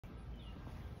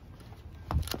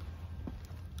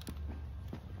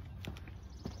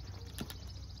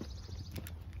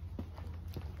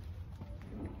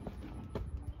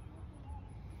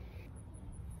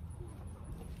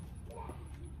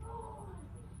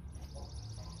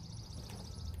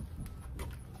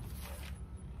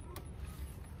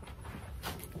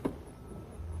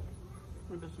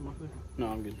quickly? No,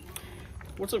 I'm good.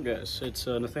 What's up, guys? It's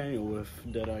Nathaniel with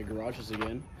Deadeye Garages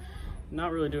again.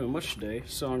 Not really doing much today,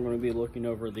 so I'm going to be looking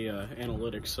over the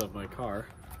analytics of my car,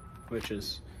 which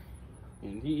is,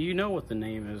 you know what the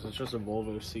name is. It's just a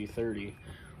Volvo C30,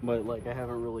 but like I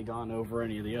haven't really gone over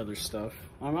any of the other stuff.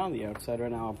 I'm on the outside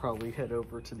right now. I'll probably head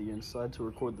over to the inside to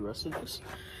record the rest of this.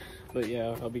 But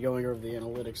yeah, I'll be going over the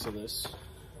analytics of this.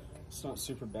 It's not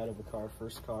super bad of a car.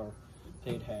 First car,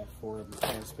 paid half for it. My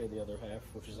parents paid the other half,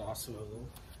 which is awesome of them.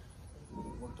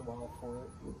 Worked a while for it.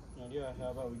 And yeah,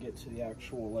 how about we get to the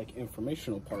actual like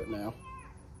informational part now.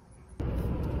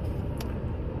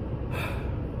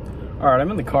 Alright,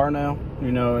 I'm in the car now.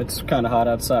 You know, it's kind of hot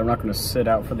outside. I'm not going to sit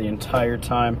out for the entire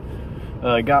time.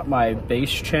 I got my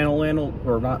base channel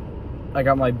I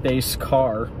got my base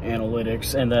car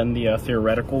analytics and then the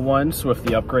theoretical ones with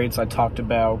the upgrades I talked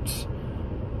about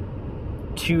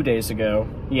 2 days ago.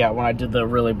 Yeah, when I did the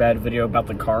really bad video about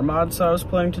the car mods I was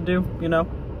planning to do, you know.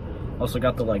 Also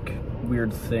got the like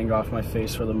weird thing off my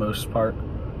face for the most part.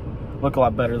 Look a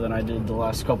lot better than I did the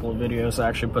last couple of videos. I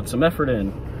actually put some effort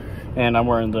in. And I'm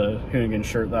wearing the Hoonigan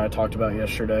shirt that I talked about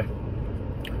yesterday.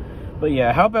 But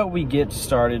yeah, how about we get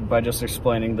started by just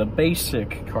explaining the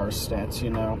basic car stats,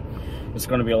 you know. It's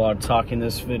going to be a lot of talk in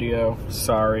this video.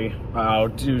 Sorry. I'll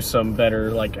do some better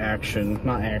like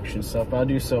not action stuff, but I'll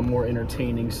do some more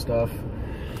entertaining stuff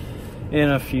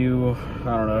in a few,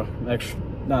 I don't know,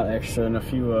 in a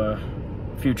few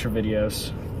future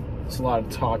videos. It's a lot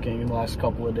of talking in the last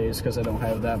couple of days because I don't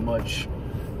have that much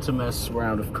to mess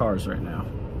around with cars right now.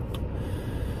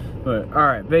 But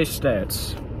alright, base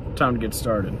stats. Time to get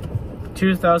started.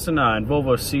 2009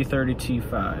 Volvo C30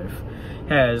 T5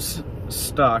 has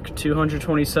stock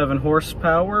 227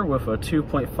 horsepower with a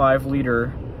 2.5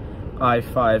 liter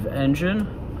i5 engine.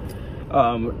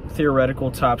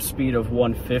 Theoretical top speed of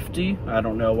 150. I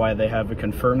don't know why they haven't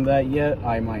confirmed that yet.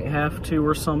 I might have to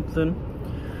or something.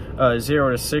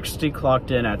 0 to 60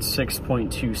 clocked in at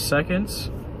 6.2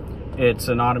 seconds. It's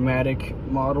an automatic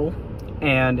model,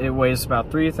 and it weighs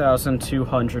about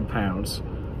 3,200 pounds.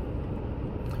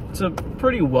 It's a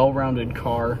pretty well-rounded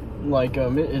car. Like,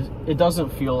 it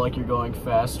doesn't feel like you're going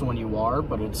fast when you are,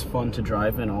 but it's fun to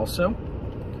drive in also.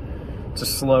 It's a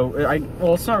slow,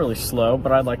 well, it's not really slow,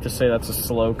 but I'd like to say that's a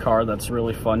slow car that's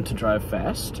really fun to drive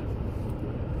fast,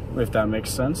 if that makes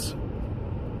sense.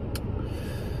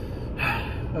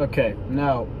 Okay,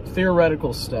 now,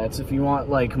 theoretical stats. If you want,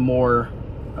 like, more,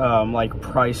 like,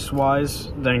 price-wise,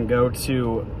 then go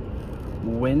to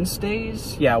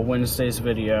Wednesday's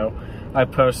video. I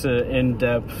posted an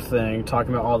in-depth thing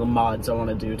talking about all the mods I want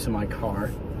to do to my car.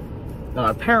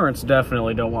 Parents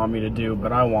definitely don't want me to do,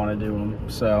 but I want to do them,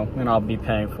 so, and I'll be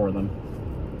paying for them.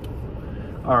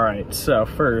 Alright, so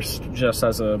first, just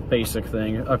as a basic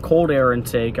thing, a cold air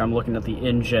intake, I'm looking at the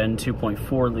InGen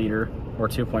 2.4 liter, or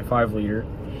 2.5 liter.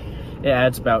 It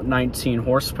adds about 19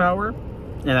 horsepower,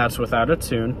 and that's without a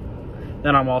tune.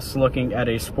 Then I'm also looking at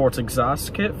a sports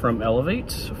exhaust kit from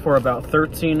Elevate for about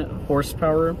 13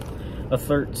 horsepower, a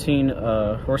 13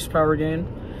 horsepower gain,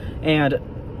 and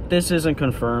this isn't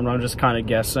confirmed, I'm just kind of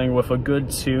guessing. With a good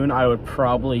tune, I would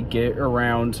probably get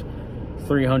around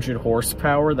 300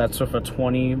 horsepower. That's with a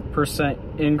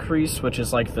 20% increase, which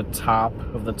is like the top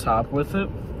of the top with it.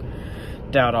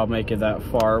 Doubt I'll make it that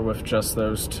far with just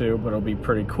those two, but it'll be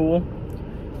pretty cool.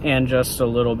 And just a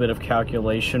little bit of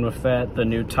calculation with that, the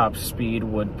new top speed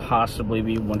would possibly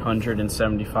be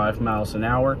 175 miles an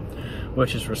hour,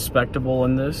 which is respectable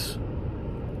in this.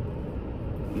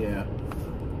 Yeah.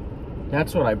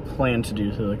 That's what I plan to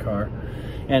do to the car.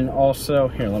 And also,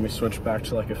 here, let me switch back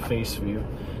to like a face view.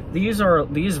 These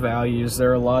values,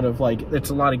 they're a lot of like, it's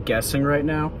a lot of guessing right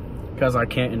now because I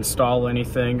can't install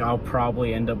anything. I'll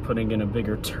probably end up putting in a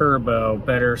bigger turbo,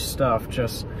 better stuff.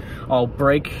 Just, I'll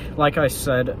brake, like I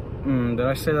said, did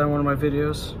I say that in one of my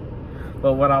videos?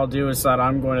 But what I'll do is that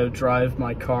I'm going to drive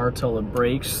my car till it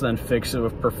breaks, then fix it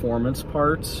with performance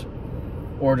parts.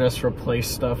 Or just replace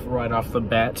stuff right off the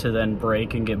bat to then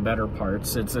break and get better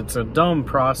parts. It's a dumb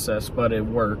process, but it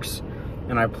works,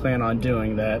 and I plan on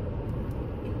doing that.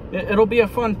 It'll be a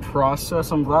fun process.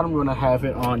 I'm glad I'm going to have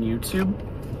it on YouTube.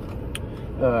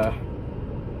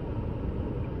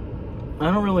 I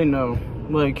don't really know.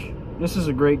 Like, this is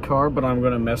a great car, but I'm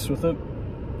going to mess with it,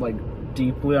 like,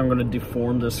 deeply. I'm going to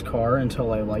deform this car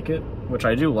until I like it, which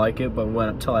I do like it, but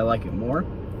until I like it more.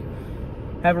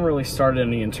 Haven't really started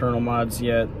any internal mods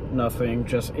yet, nothing,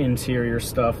 just interior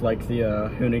stuff like the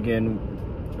Hoonigan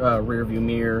rear view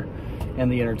mirror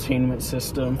and the entertainment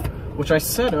system, which I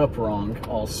set up wrong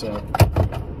also.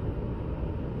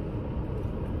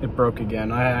 It broke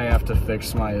again. I have to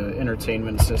fix my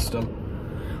entertainment system.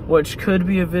 which could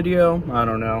be a video. I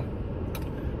don't know.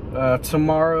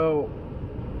 Tomorrow,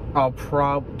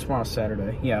 tomorrow's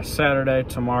Saturday. Yeah, Saturday,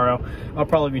 tomorrow, I'll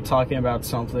probably be talking about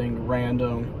something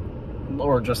random,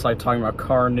 or just like talking about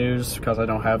car news, because I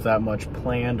don't have that much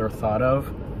planned or thought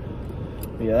of.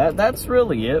 But yeah, that's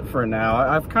really it for now.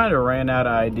 I've kind of ran out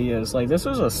of ideas. Like, this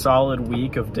was a solid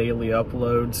week of daily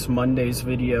uploads. Monday's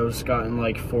videos gotten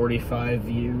like 45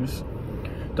 views.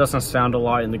 Doesn't sound a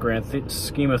lot in the grand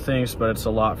scheme of things, but it's a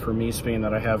lot for me, being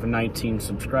that I have 19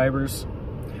 subscribers.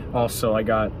 Also, I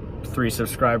got 3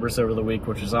 subscribers over the week,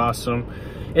 which is awesome.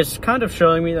 It's kind of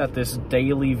showing me that this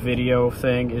daily video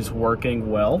thing is working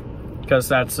well, because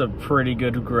that's a pretty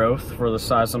good growth for the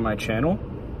size of my channel.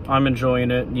 I'm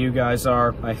enjoying it. You guys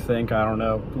are, I think. I don't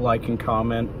know. Like and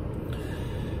comment.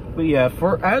 But yeah,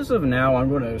 as of now, I'm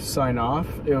going to sign off.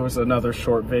 It was another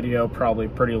short video, probably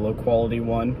pretty low quality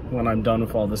one when I'm done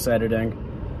with all this editing.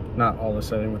 Not all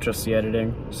this editing, but just the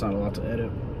editing. It's not a lot to edit.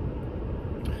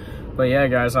 But yeah,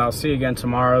 guys, I'll see you again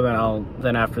tomorrow.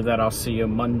 Then after that, I'll see you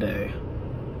Monday.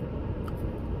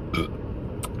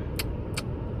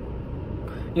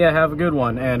 Yeah, have a good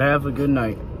one, and have a good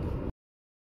night.